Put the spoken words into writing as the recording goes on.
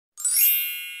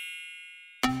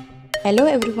Hello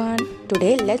everyone,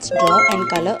 today let's draw and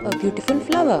color a beautiful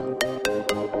flower.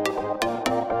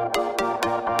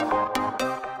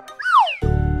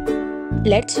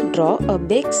 Let's draw a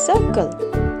big circle.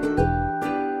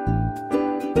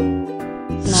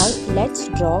 Now let's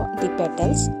draw the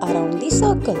petals around the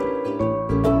circle.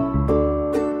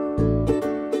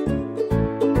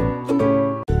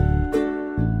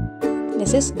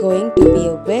 This is going to be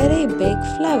a very big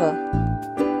flower.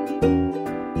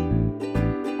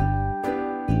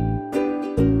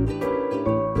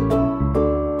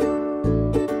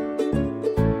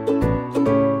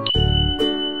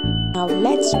 Now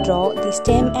let's draw the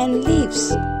stem and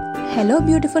leaves. Hello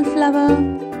beautiful flower.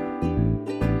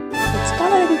 It's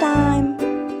coloring time.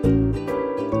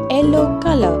 Yellow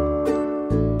color.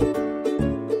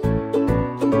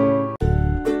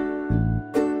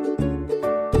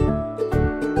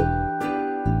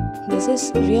 This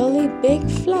is really big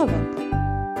flower.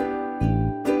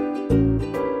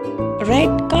 Red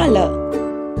color.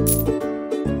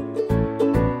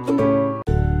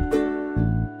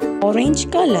 Orange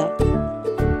color.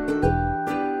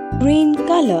 Green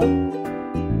color.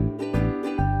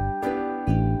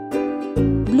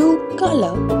 Blue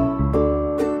color.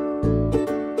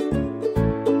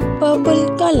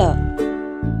 Purple color.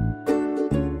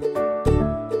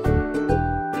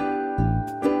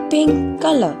 Pink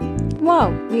color. Wow,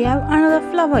 we have another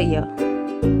flower here.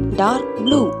 Dark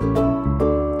blue.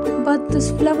 But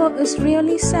this flower is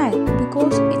really sad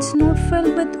because it's not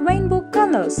filled with rainbow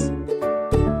colors.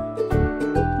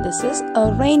 This is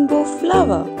a rainbow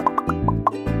flower.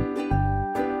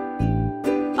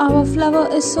 Our flower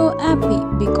is so happy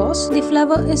because the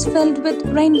flower is filled with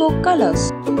rainbow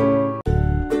colors.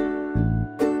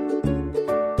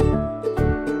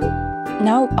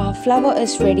 Now our flower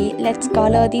is ready. Let's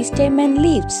color the stem and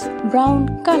leaves.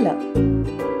 Brown color.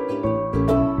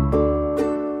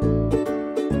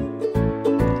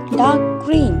 Dark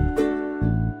green.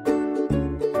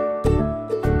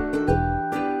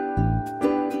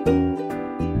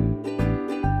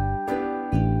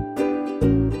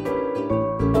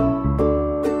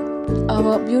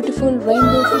 Our beautiful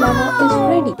rainbow flower is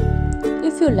ready.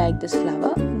 If you like this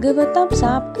flower, give a thumbs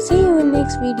up. See you in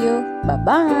next video. Bye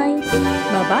bye.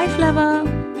 Bye bye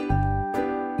flower.